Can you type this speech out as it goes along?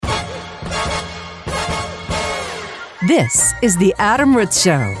This is The Adam Ritz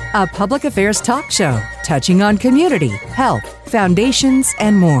Show, a public affairs talk show touching on community, health, foundations,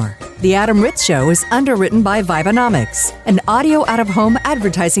 and more. The Adam Ritz Show is underwritten by Vibenomics, an audio out-of-home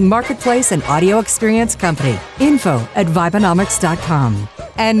advertising marketplace and audio experience company. Info@Vibenomics.com.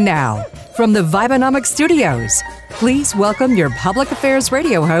 And now, from the Vibenomics studios, please welcome your public affairs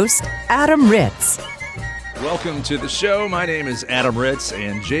radio host, Adam Ritz. Welcome to the show. My name is Adam Ritz,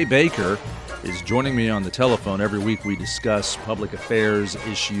 and Jay Baker is joining me on the telephone. Every week we discuss public affairs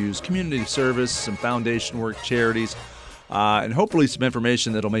issues, community service, some foundation work, charities, and hopefully some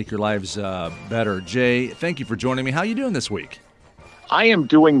information that'll make your lives better. Jay, thank you for joining me. How are you doing this week? I am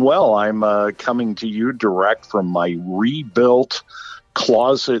doing well. I'm coming to you direct from my rebuilt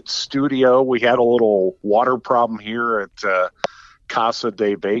closet studio. We had a little water problem here at Casa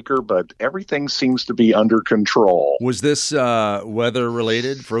de Baker, but everything seems to be under control. Was this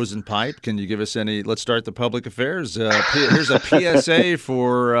weather-related, frozen pipe? Can you give us any? Let's start the public affairs. Here's a PSA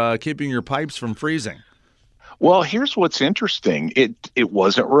for keeping your pipes from freezing. Well, here's what's interesting. It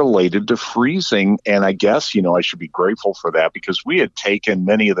wasn't related to freezing, and I guess, I should be grateful for that because we had taken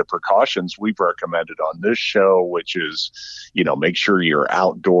many of the precautions we've recommended on this show, which is, make sure your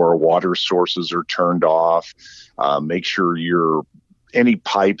outdoor water sources are turned off, make sure any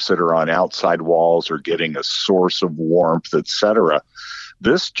pipes that are on outside walls are getting a source of warmth, etc.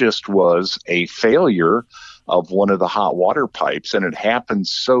 This just was a failure of one of the hot water pipes, and it happened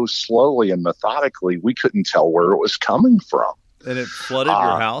so slowly and methodically we couldn't tell where it was coming from. And it flooded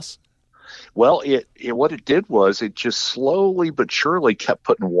your house? Well, what it did was it just slowly but surely kept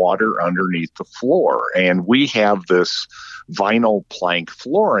putting water underneath the floor. And we have this vinyl plank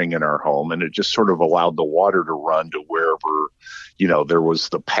flooring in our home, and it just sort of allowed the water to run to wherever, there was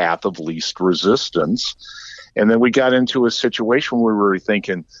the path of least resistance. And then we got into a situation where we were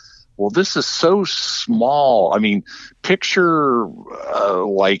thinking, well, this is so small. I mean, picture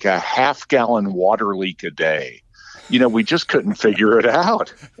like a half-gallon water leak a day. We just couldn't figure it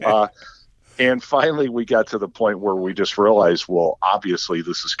out. And finally, we got to the point where we just realized, well, obviously,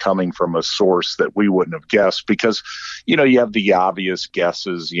 this is coming from a source that we wouldn't have guessed because, you have the obvious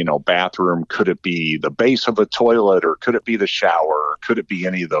guesses, bathroom, could it be the base of a toilet or could it be the shower or could it be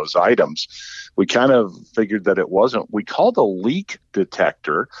any of those items? We kind of figured that it wasn't. We called a leak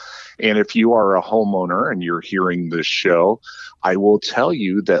detector. And if you are a homeowner and you're hearing this show, I will tell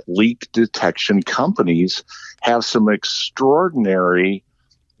you that leak detection companies have some extraordinary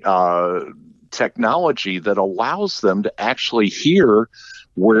technology that allows them to actually hear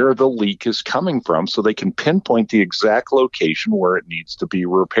where the leak is coming from so they can pinpoint the exact location where it needs to be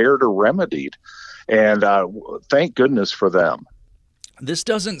repaired or remedied. And thank goodness for them. This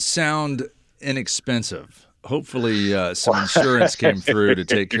doesn't sound inexpensive. Hopefully some insurance came through to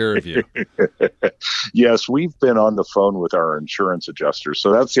take care of you. Yes, we've been on the phone with our insurance adjuster.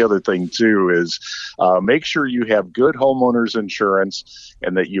 So that's the other thing, too, is make sure you have good homeowners insurance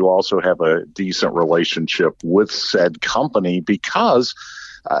and that you also have a decent relationship with said company because,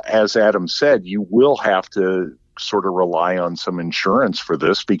 as Adam said, you will have to sort of rely on some insurance for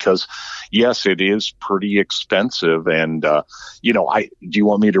this because, yes, it is pretty expensive. And, do you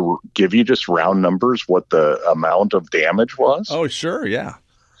want me to give you just round numbers what the amount of damage was? Oh, sure. Yeah.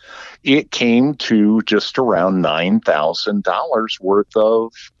 It came to just around $9,000 worth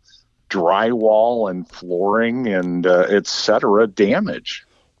of drywall and flooring and et cetera damage.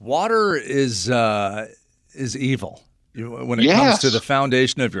 Water is evil. When it comes to the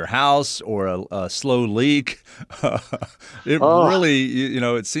foundation of your house or a slow leak, really,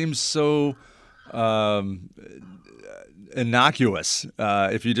 it seems so innocuous.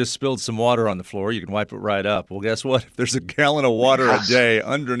 If you just spilled some water on the floor, you can wipe it right up. Well, guess what? If there's a gallon of water a day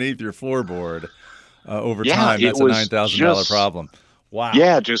underneath your floorboard over time, that's a $9,000 problem. Wow.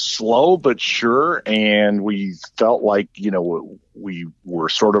 Yeah, just slow but sure. And we felt like, we were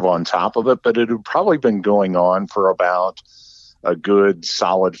sort of on top of it, but it had probably been going on for about a good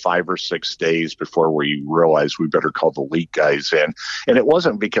solid 5 or 6 days before we realized we better call the leak guys in. And it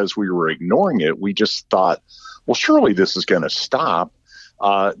wasn't because we were ignoring it. We just thought, well, surely this is going to stop.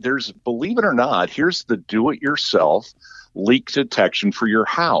 Believe it or not, here's the do-it-yourself leak detection for your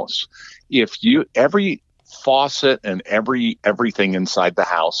house. Every faucet and everything inside the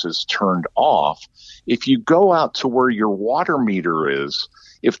house is turned off. If you go out to where your water meter is,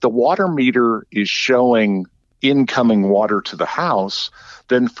 if the water meter is showing incoming water to the house,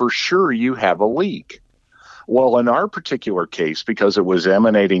 then for sure you have a leak. Well, in our particular case, because it was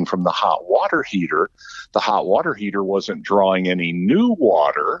emanating from the hot water heater wasn't drawing any new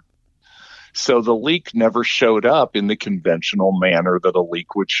water. So the leak never showed up in the conventional manner that a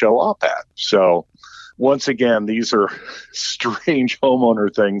leak would show up at. So once again, these are strange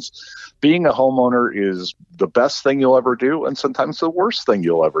homeowner things. Being a homeowner is the best thing you'll ever do, and sometimes the worst thing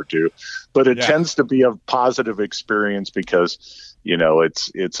you'll ever do. But it tends to be a positive experience because,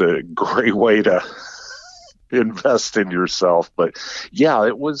 it's a great way to invest in yourself. But yeah,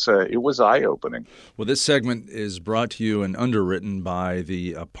 it was eye-opening. Well, this segment is brought to you and underwritten by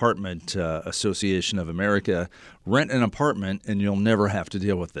the Apartment Association of America. Rent an apartment and you'll never have to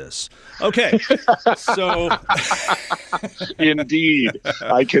deal with this. Okay, so indeed,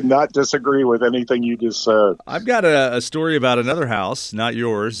 I cannot disagree with anything you just said. I've got a story about another house, not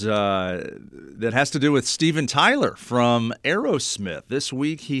yours, that has to do with Steven Tyler from Aerosmith. This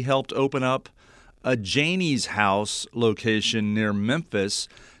week he helped open up a Janie's House location near Memphis.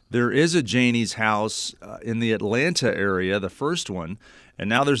 There is a Janie's House in the Atlanta area, the first one, and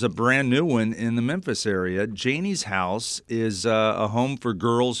now there's a brand new one in the Memphis area. Janie's House is a home for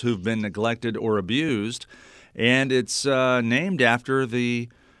girls who've been neglected or abused, and it's named after the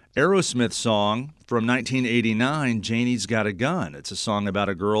Aerosmith song from 1989, Janie's Got a Gun. It's a song about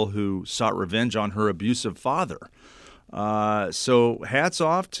a girl who sought revenge on her abusive father. So hats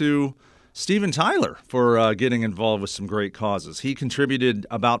off to Steven Tyler for getting involved with some great causes. He contributed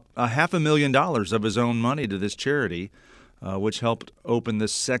about $500,000 of his own money to this charity, which helped open the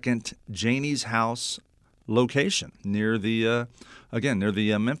second Janie's House location near the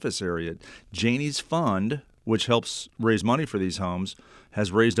Memphis area. Janie's Fund, which helps raise money for these homes,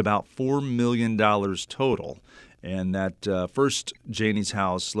 has raised about $4 million total. And that first Janie's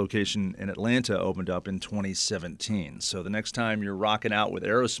House location in Atlanta opened up in 2017. So the next time you're rocking out with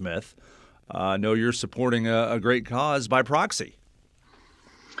Aerosmith, know you're supporting a great cause by proxy.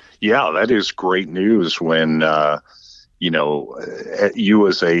 Yeah, that is great news when, you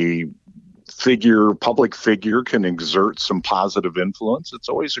as a public figure can exert some positive influence. It's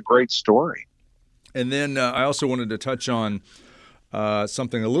always a great story. And then I also wanted to touch on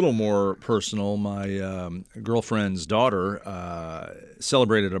something a little more personal. My girlfriend's daughter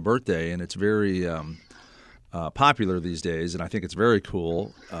celebrated a birthday, and it's very popular these days, and I think it's very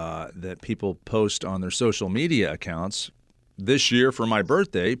cool that people post on their social media accounts, this year for my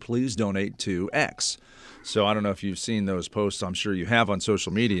birthday, please donate to X. So I don't know if you've seen those posts. I'm sure you have on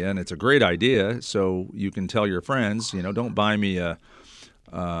social media, and it's a great idea. So you can tell your friends, don't buy me a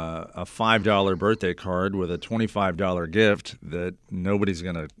 $5 birthday card with a $25 gift that nobody's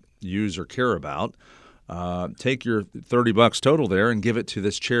going to use or care about. Take your $30 total there and give it to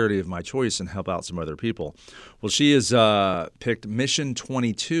this charity of my choice and help out some other people. Well, she has picked Mission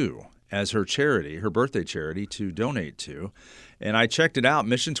 22 as her charity, her birthday charity to donate to. And I checked it out.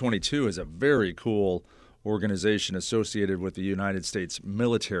 Mission 22 is a very cool organization associated with the United States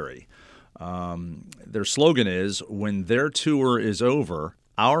military. Their slogan is, when their tour is over,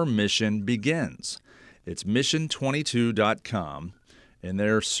 our mission begins. It's mission22.com. And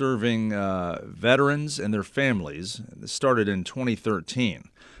they're serving veterans and their families. This started in 2013.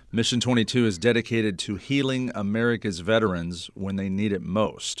 Mission 22 is dedicated to healing America's veterans when they need it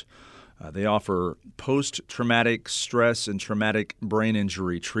most. They offer post-traumatic stress and traumatic brain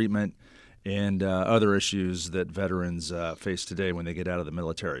injury treatment and other issues that veterans face today when they get out of the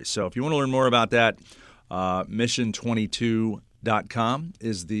military. So if you want to learn more about that, mission22.com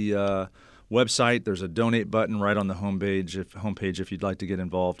is the website. There's a donate button right on the homepage if you'd like to get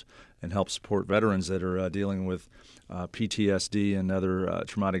involved and help support veterans that are dealing with PTSD and other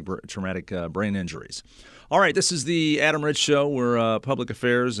traumatic brain injuries. All right, this is the Adam Ritz Show. We're public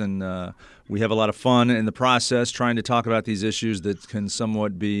affairs, and we have a lot of fun in the process trying to talk about these issues that can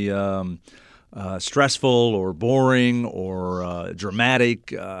somewhat be stressful or boring or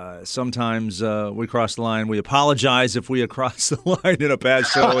dramatic. Sometimes we cross the line. We apologize if we cross the line in a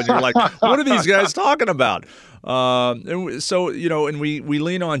past show, and you're like, what are these guys talking about? And so, and we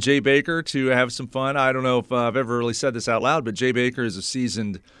lean on Jay Baker to have some fun. I don't know if I've ever really said this out loud, but Jay Baker is a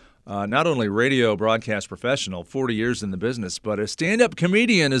seasoned not only radio broadcast professional, 40 years in the business, but a stand-up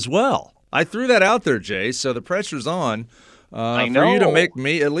comedian as well. I threw that out there, Jay, so the pressure's on. For you to make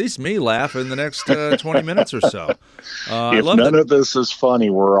at least me laugh in the next 20 minutes or so. If none of this is funny,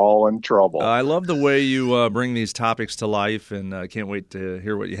 we're all in trouble. I love the way you bring these topics to life, and I can't wait to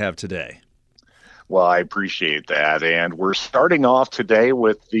hear what you have today. Well, I appreciate that. And we're starting off today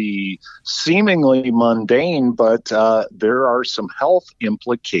with the seemingly mundane, but there are some health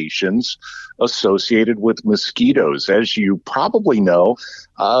implications associated with mosquitoes. As you probably know,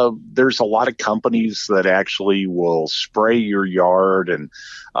 there's a lot of companies that actually will spray your yard and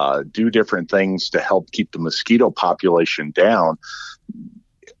do different things to help keep the mosquito population down.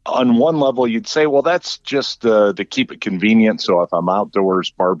 on one level, you'd say, well, that's just to keep it convenient. So if I'm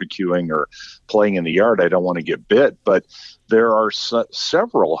outdoors barbecuing or playing in the yard, I don't want to get bit. But there are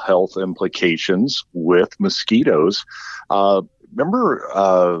several health implications with mosquitoes.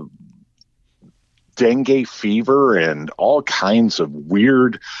 Remember dengue fever and all kinds of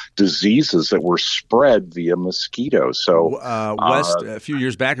weird diseases that were spread via mosquitoes. So a few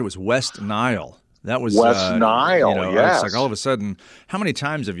years back, it was West Nile. That was West Nile, yes. It's like all of a sudden, how many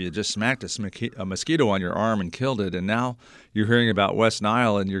times have you just smacked a mosquito on your arm and killed it, and now you're hearing about West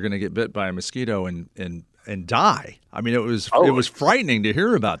Nile and you're going to get bit by a mosquito and die? I mean, it was frightening to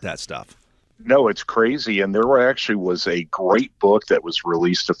hear about that stuff. No, it's crazy. And there actually was a great book that was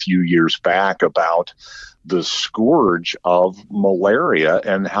released a few years back about the scourge of malaria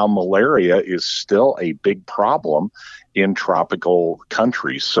and how malaria is still a big problem in tropical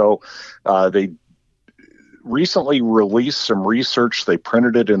countries. So they recently released some research. They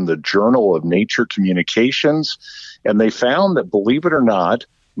printed it in the Journal of Nature Communications, and they found that, believe it or not,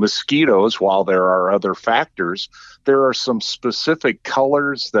 mosquitoes, while there are other factors, there are some specific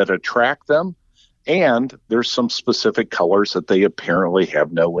colors that attract them, and there's some specific colors that they apparently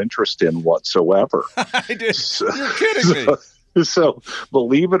have no interest in whatsoever. You're kidding me. So,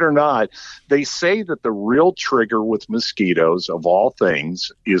 believe it or not, they say that the real trigger with mosquitoes, of all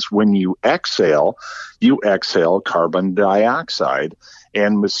things, is when you exhale carbon dioxide.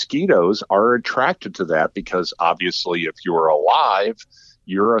 And mosquitoes are attracted to that because, obviously, if you're alive,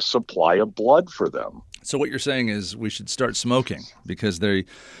 you're a supply of blood for them. So what you're saying is we should start smoking because they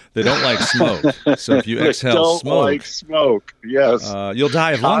don't like smoke. So if you exhale smoke, yes, you'll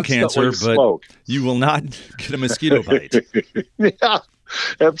die of lung cancer, but you will not get a mosquito bite. Yeah,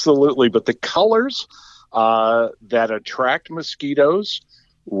 absolutely. But the colors that attract mosquitoes: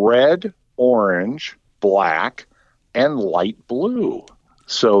 red, orange, black, and light blue.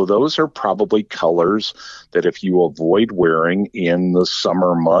 So those are probably colors that if you avoid wearing in the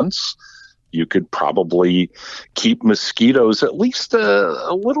summer months, you could probably keep mosquitoes at least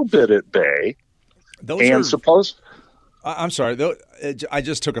a little bit at bay. I'm sorry. I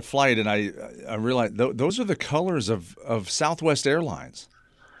just took a flight and I realized those are the colors of Southwest Airlines.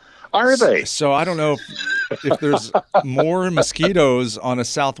 Are they? So I don't know if there's more mosquitoes on a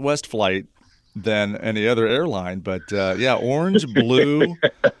Southwest flight than any other airline, but orange, blue,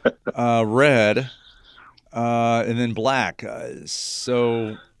 red, and then black.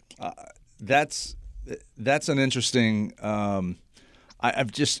 That's an interesting.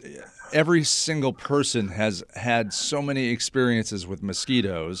 I've just every single person has had so many experiences with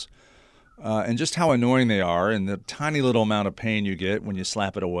mosquitoes, and just how annoying they are, and the tiny little amount of pain you get when you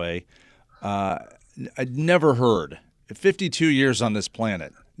slap it away. I'd never heard, 52 years on this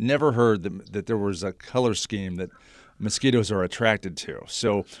planet, never heard that there was a color scheme that mosquitoes are attracted to.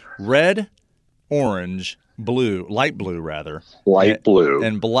 So red, orange, blue, light blue rather, blue,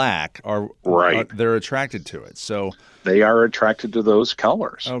 and black are they're attracted to it. So they are attracted to those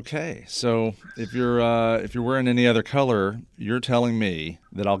colors. Okay, so if you're wearing any other color, you're telling me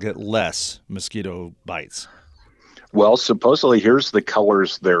that I'll get less mosquito bites. Well, supposedly here's the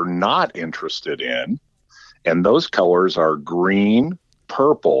colors they're not interested in, and those colors are green,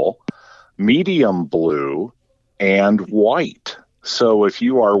 purple, medium blue, and white. So if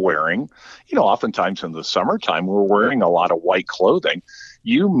you are wearing, oftentimes in the summertime, we're wearing a lot of white clothing,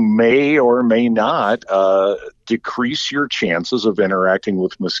 you may or may not decrease your chances of interacting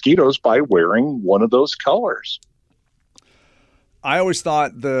with mosquitoes by wearing one of those colors. I always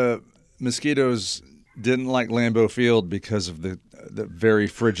thought the mosquitoes didn't like Lambeau Field because of the very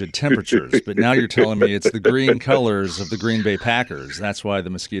frigid temperatures, but now you're telling me it's the green colors of the Green Bay Packers. That's why the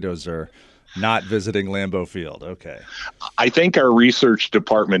mosquitoes are not visiting Lambeau Field. Okay. I think our research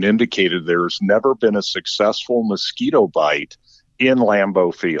department indicated there's never been a successful mosquito bite in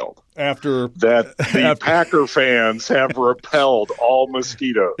Lambeau Field. After Packer fans have repelled all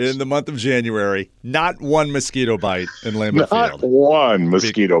mosquitoes. In the month of January, not one mosquito bite in Lambeau Field. Not one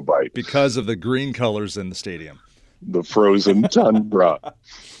mosquito bite. Because of the green colors in the stadium. The frozen tundra.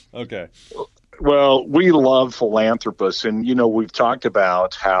 Okay. Well, we love philanthropists, and, we've talked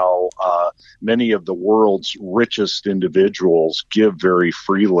about how many of the world's richest individuals give very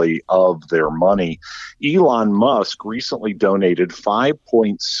freely of their money. Elon Musk recently donated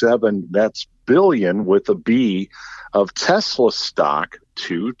 5.7 billion with a B of Tesla stock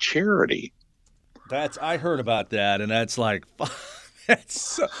to charity. I heard about that, and that's like,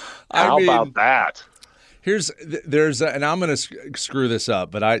 how about that? And I'm going to screw this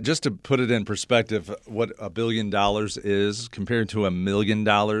up, but just to put it in perspective, what $1 billion is compared to $1 million,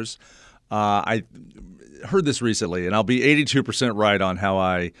 heard this recently, and I'll be 82% right on how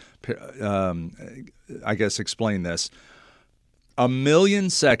I guess explain this. 1 million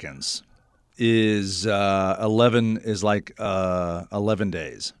seconds is 11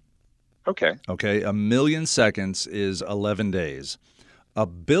 days. Okay. Okay. 1 million seconds is 11 days.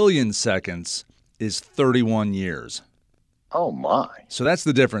 1 billion seconds is 31 years. Oh my! So that's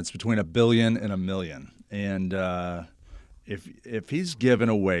the difference between 1 billion and 1 million. And if he's given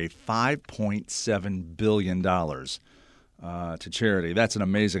away $5.7 billion to charity, that's an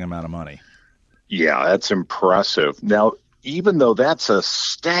amazing amount of money. Yeah, that's impressive. Now, even though that's a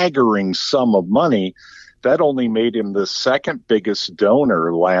staggering sum of money, that only made him the second biggest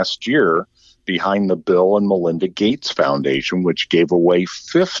donor last year behind the Bill and Melinda Gates Foundation, which gave away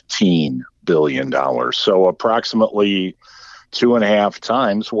 $15 billion. So approximately 2.5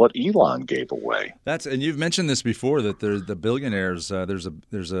 times what Elon gave away. And you've mentioned this before, that the billionaires, there's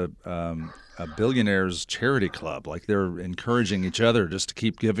a billionaires charity club. Like, they're encouraging each other just to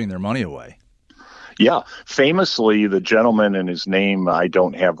keep giving their money away. Yeah. Famously, the gentleman, and his name I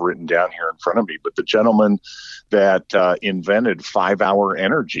don't have written down here in front of me, but the gentleman that invented 5-hour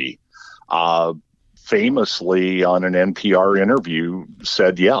energy, famously on an NPR interview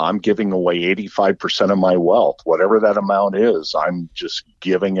said, yeah, I'm giving away 85% of my wealth. Whatever that amount is, I'm just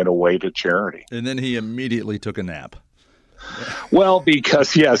giving it away to charity. And then he immediately took a nap. Well,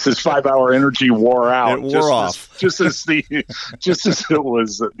 because yes, his 5-hour energy wore out. It wore off just as the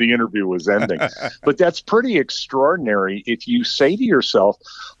interview was ending. But that's pretty extraordinary. If you say to yourself,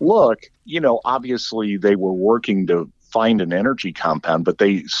 look, obviously they were working to find an energy compound, but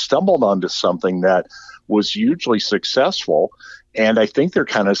they stumbled onto something that was hugely successful. And I think they're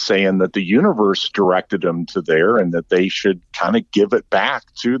kind of saying that the universe directed them to there, and that they should kind of give it back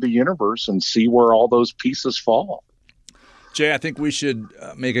to the universe and see where all those pieces fall. Jay, I think we should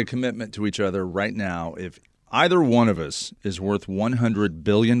make a commitment to each other right now. If either one of us is worth $100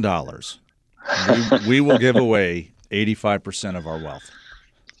 billion, we will give away 85% of our wealth.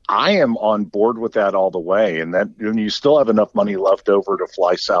 I am on board with that all the way, and you still have enough money left over to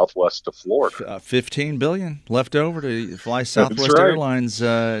fly Southwest to Florida. $15 billion left over to fly Southwest Airlines.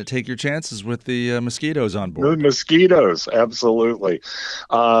 Take your chances with the mosquitoes on board. The mosquitoes, absolutely.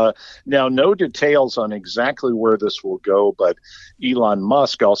 Now, no details on exactly where this will go, but Elon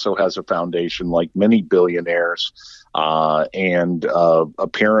Musk also has a foundation like many billionaires. And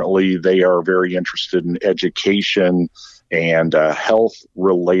apparently they are very interested in education and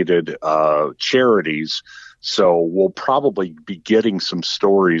health-related charities. So we'll probably be getting some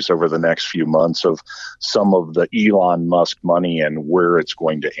stories over the next few months of some of the Elon Musk money and where it's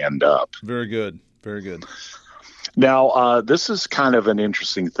going to end up. Very good. Very good. Now, this is kind of an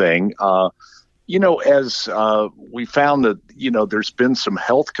interesting thing. As we found that, there's been some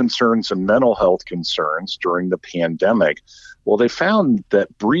health concerns and mental health concerns during the pandemic. Well, they found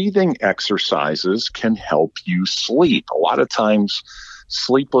that breathing exercises can help you sleep. A lot of times,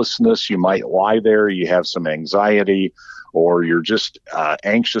 sleeplessness, you might lie there, you have some anxiety, or you're just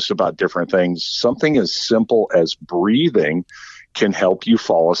anxious about different things. Something as simple as breathing can help you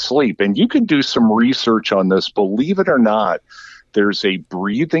fall asleep. And you can do some research on this. Believe it or not, there's a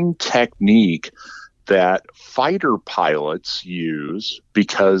breathing technique that fighter pilots use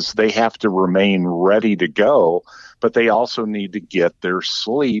because they have to remain ready to go, but they also need to get their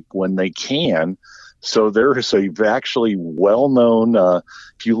sleep when they can. So there is actually well-known,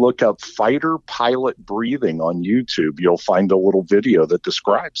 if you look up fighter pilot breathing on YouTube, you'll find a little video that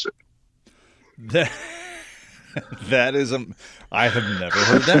describes it. That is I have never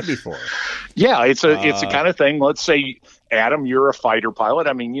heard that before. Yeah, it's a kind of thing. Let's say, Adam, you're a fighter pilot.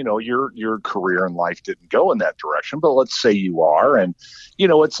 I mean, your career in life didn't go in that direction, but let's say you are. And,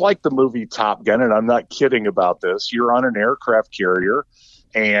 it's like the movie Top Gun, and I'm not kidding about this. You're on an aircraft carrier,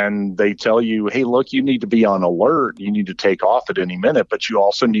 and they tell you, hey, look, you need to be on alert. You need to take off at any minute, but you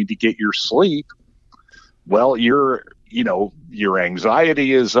also need to get your sleep. Well, your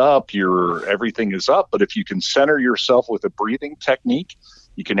anxiety is up, everything is up. But if you can center yourself with a breathing technique,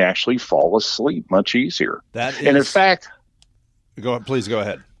 you can actually fall asleep much easier. And in fact, please go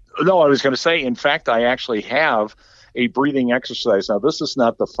ahead. No, I was going to say, in fact, I actually have a breathing exercise. Now, this is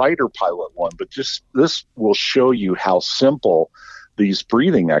not the fighter pilot one, but just this will show you how simple these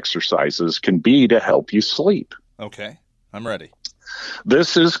breathing exercises can be to help you sleep. Okay, I'm ready.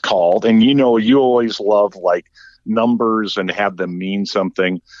 This is called, and you always love like numbers and have them mean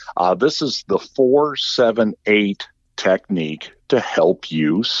something. This is the 4-7-8 technique to help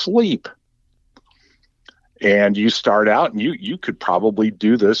you sleep. And you start out, and you could probably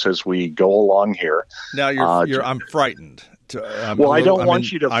do this as we go along here. Now I'm frightened I don't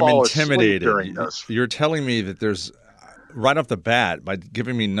want you to fall asleep during this. You're telling me that there's, right off the bat, by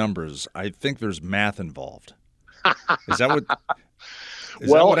giving me numbers, I think there's math involved. Is that what?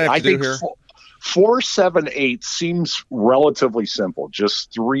 What I have to do here? 478 seems relatively simple.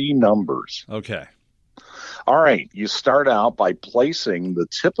 Just 3 numbers. Okay. All right. You start out by placing the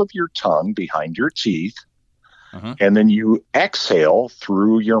tip of your tongue behind your teeth, and then you exhale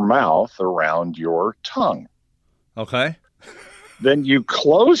through your mouth around your tongue. Okay. Then you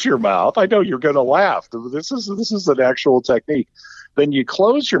close your mouth. I know you're going to laugh. This is an actual technique. Then you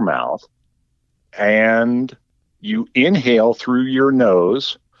close your mouth and you inhale through your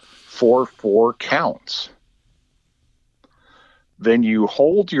nose for 4 counts. Then you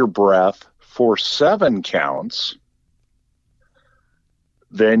hold your breath for 7 counts.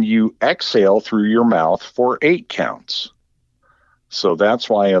 Then you exhale through your mouth for 8 counts. So that's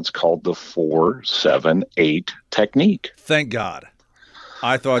why it's called the 4-7-8 technique. Thank God.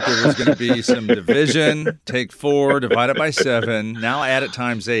 I thought there was going to be some division. Take 4, divide it by 7. Now add it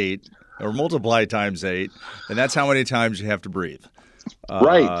times 8, or multiply times 8, and that's how many times you have to breathe.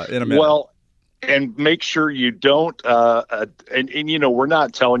 Right. In a minute. Well, and make sure you don't, we're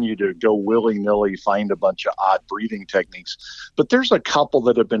not telling you to go willy-nilly find a bunch of odd breathing techniques, but there's a couple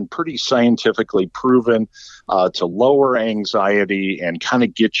that have been pretty scientifically proven to lower anxiety and kind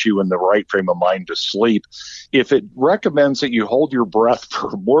of get you in the right frame of mind to sleep. If it recommends that you hold your breath for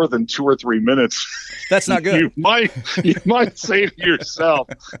more than 2 or 3 minutes, that's not good. You might say to yourself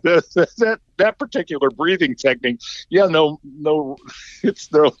that particular breathing technique,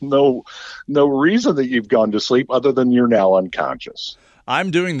 it's no reason that you've gone to sleep other than you're now unconscious.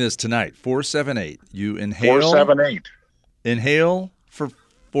 I'm doing this tonight. 4-7-8. You inhale. 4-7-8. Inhale for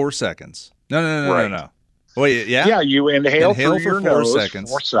 4 seconds. No. Wait, yeah? Yeah, you inhale through for your 4 nose, seconds.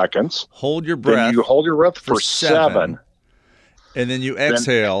 4 seconds. Hold your breath. Then you hold your breath for 7. And then you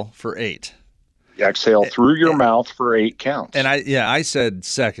exhale for 8. Exhale through your mouth for 8 counts. And I said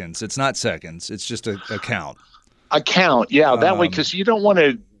seconds. It's not seconds. It's just a count. A count, yeah. That way, because you don't want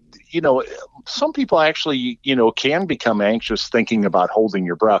to, some people actually, can become anxious thinking about holding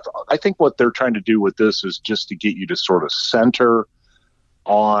your breath. I think what they're trying to do with this is just to get you to sort of center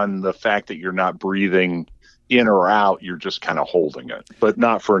on the fact that you're not breathing in or out. You're just kind of holding it, but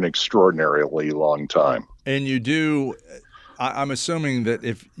not for an extraordinarily long time. And you do, I'm assuming that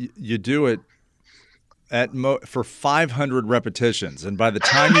if you do it for 500 repetitions, and by the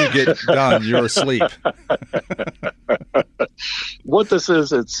time you get done, you're asleep. What this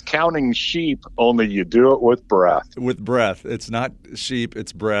is, it's counting sheep, only you do it with breath. With breath. It's not sheep,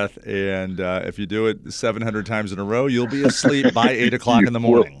 it's breath. And if you do it 700 times in a row, you'll be asleep by 8 o'clock in the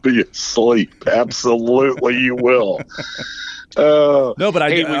morning. You'll be asleep. Absolutely, you will. No,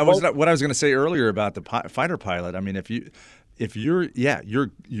 but what I was going to say earlier about the fighter pilot, I mean, if you're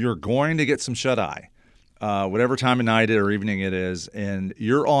going to get some shut-eye, whatever time of night or evening it is, and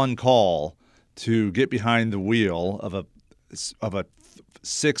you're on call to get behind the wheel of a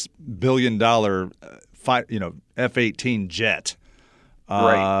 $6 billion F-18 jet,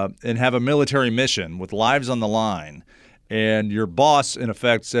 right, and have a military mission with lives on the line, and your boss in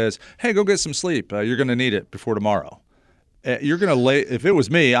effect says, "Hey, go get some sleep. You're going to need it before tomorrow." You're going to lay. If it was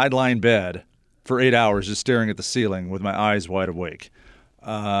me, I'd lie in bed for 8 hours just staring at the ceiling with my eyes wide awake.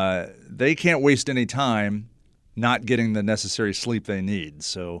 They can't waste any time not getting the necessary sleep they need.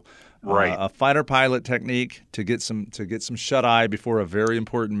 So, right, a fighter pilot technique to get some shut eye before a very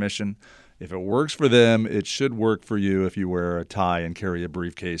important mission. If it works for them, it should work for you if you wear a tie and carry a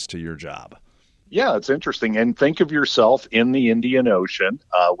briefcase to your job. Yeah, it's interesting. And think of yourself in the Indian Ocean.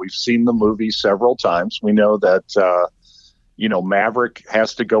 We've seen the movie several times. We know that Maverick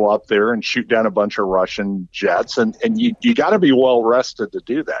has to go up there and shoot down a bunch of Russian jets, and you got to be well rested to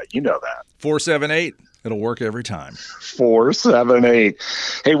do that. You know that. 4-7-8. It'll work every time. 4-7-8.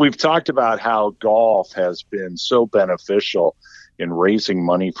 Hey, we've talked about how golf has been so beneficial in raising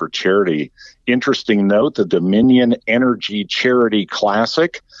money for charity. Interesting note: the Dominion Energy Charity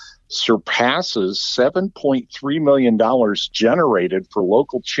Classic surpasses $7.3 million generated for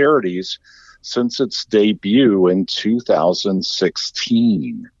local charities since its debut in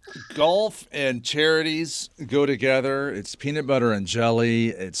 2016. Golf and charities go together. It's peanut butter and jelly.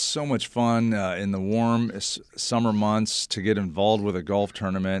 It's so much fun in the warm summer months to get involved with a golf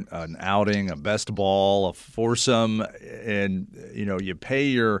tournament, an outing, a best ball, a foursome, and you pay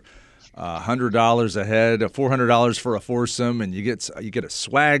your $100 a head, $400 for a foursome, and you get a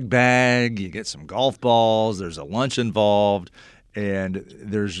swag bag, you get some golf balls. There's a lunch involved. And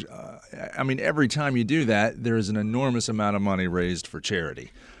there's, every time you do that, there's an enormous amount of money raised for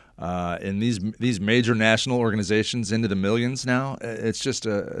charity. in these major national organizations into the millions now. It's just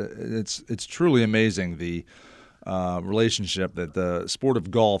it's truly amazing the relationship that the sport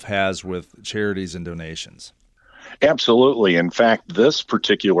of golf has with charities and donations. Absolutely. In fact, this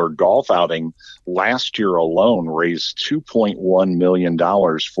particular golf outing last year alone raised $2.1 million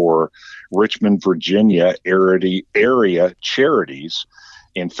for Richmond, Virginia area charities.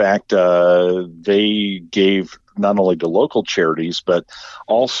 In fact, they gave not only to local charities, but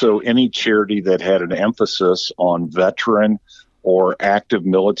also any charity that had an emphasis on veteran or active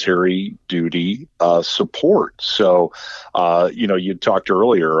military duty support. So, you talked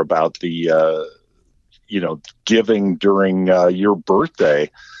earlier about the giving during your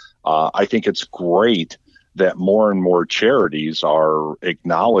birthday. I think it's great that more and more charities are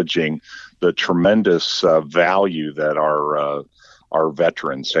acknowledging the tremendous value that our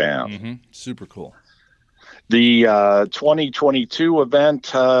veterans have. Mm-hmm. Super cool. The 2022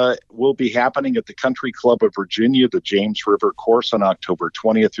 event will be happening at the Country Club of Virginia, the James River Course, on October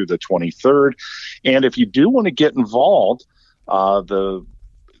 20th through the 23rd. And if you do want to get involved, the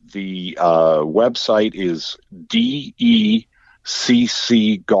website is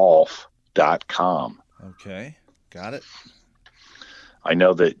deccgolf.com. Okay, got it. I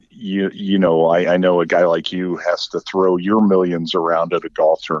know that I know a guy like you has to throw your millions around at a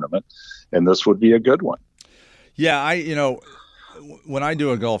golf tournament, and this would be a good one. Yeah, when I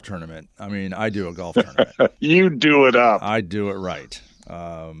do a golf tournament, I do a golf tournament. You do it up. I do it right.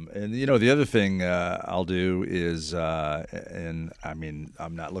 And the other thing I'll do is, I'm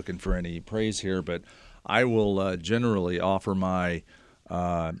not looking for any praise here, but I will generally offer my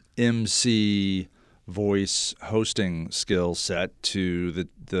MC voice hosting skill set to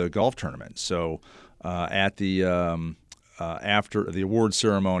the golf tournament. So at the after the award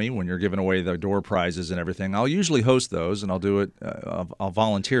ceremony, when you're giving away the door prizes and everything, I'll usually host those, and I'll do it. I'll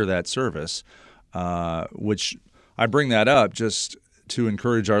volunteer that service, which I bring that up just to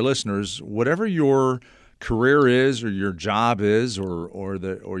encourage our listeners. Whatever your career is, or your job is, or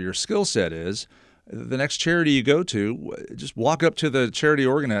your skill set is, the next charity you go to, just walk up to the charity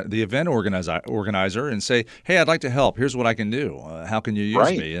the event organizer and say, "Hey, I'd like to help. Here's what I can do. How can you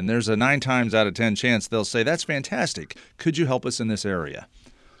use me?" And there's a 9 times out of 10 chance they'll say, "That's fantastic. Could you help us in this area?"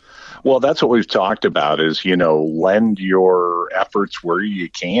 Well, that's what we've talked about is, lend your efforts where you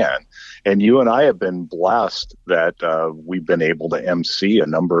can. And you and I have been blessed that we've been able to MC a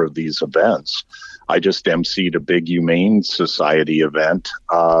number of these events. I just MC'd a big Humane Society event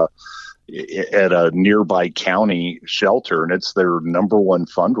at a nearby county shelter, and it's their number one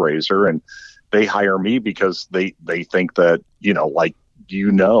fundraiser. And they hire me because they think that,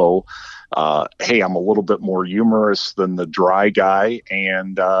 hey, I'm a little bit more humorous than the dry guy,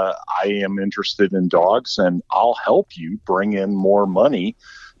 and I am interested in dogs, and I'll help you bring in more money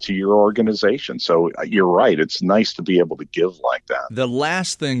to your organization. So you're right. It's nice to be able to give like that. The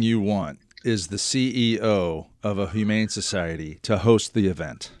last thing you want is the CEO of a Humane Society to host the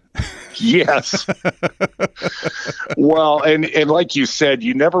event. Yes. Well, and like you said,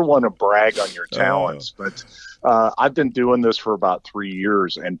 you never want to brag on your talents, but I've been doing this for about 3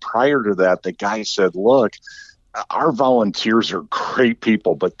 years. And prior to that, the guy said, "Look, our volunteers are great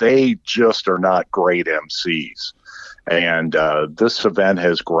people, but they just are not great MCs." And this event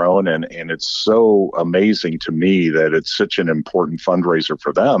has grown, and it's so amazing to me that it's such an important fundraiser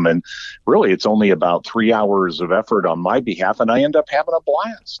for them. And really, it's only about 3 hours of effort on my behalf, and I end up having a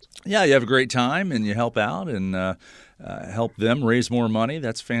blast. Yeah, you have a great time, and you help out and help them raise more money.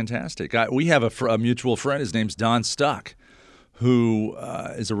 That's fantastic. We have a mutual friend. His name's Don Stuck, who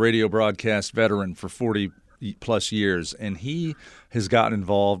is a radio broadcast veteran for 40-plus years, and he has gotten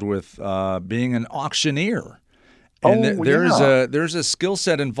involved with being an auctioneer. And there's a skill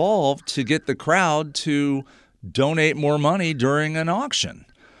set involved to get the crowd to donate more money during an auction.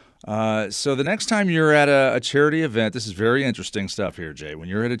 So the next time you're at a charity event, this is very interesting stuff here, Jay. When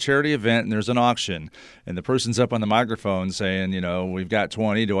you're at a charity event and there's an auction and the person's up on the microphone saying, we've got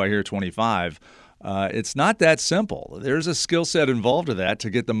 20, do I hear 25? It's not that simple. There's a skill set involved to that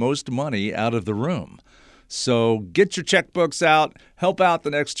to get the most money out of the room. So get your checkbooks out, help out the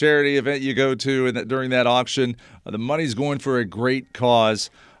next charity event you go to during that auction. The money's going for a great cause,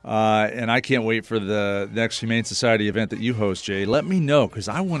 and I can't wait for the next Humane Society event that you host, Jay. Let me know, because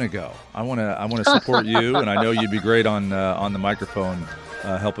I want to go. I want to support you, and I know you'd be great on the microphone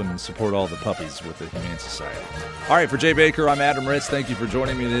helping support all the puppies with the Humane Society. All right, for Jay Baker, I'm Adam Ritz. Thank you for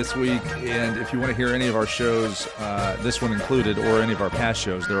joining me this week. And if you want to hear any of our shows, this one included, or any of our past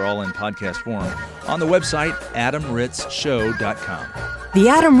shows, they're all in podcast form on the website, adamritzshow.com. The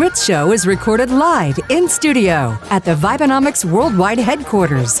Adam Ritz Show is recorded live in studio at the Vibenomics Worldwide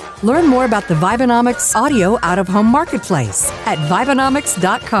Headquarters. Learn more about the Vibenomics Audio Out-of-Home Marketplace at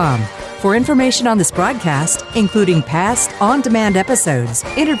Vibenomics.com. For information on this broadcast, including past on-demand episodes,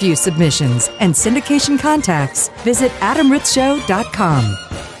 interview submissions, and syndication contacts, visit AdamRitzShow.com.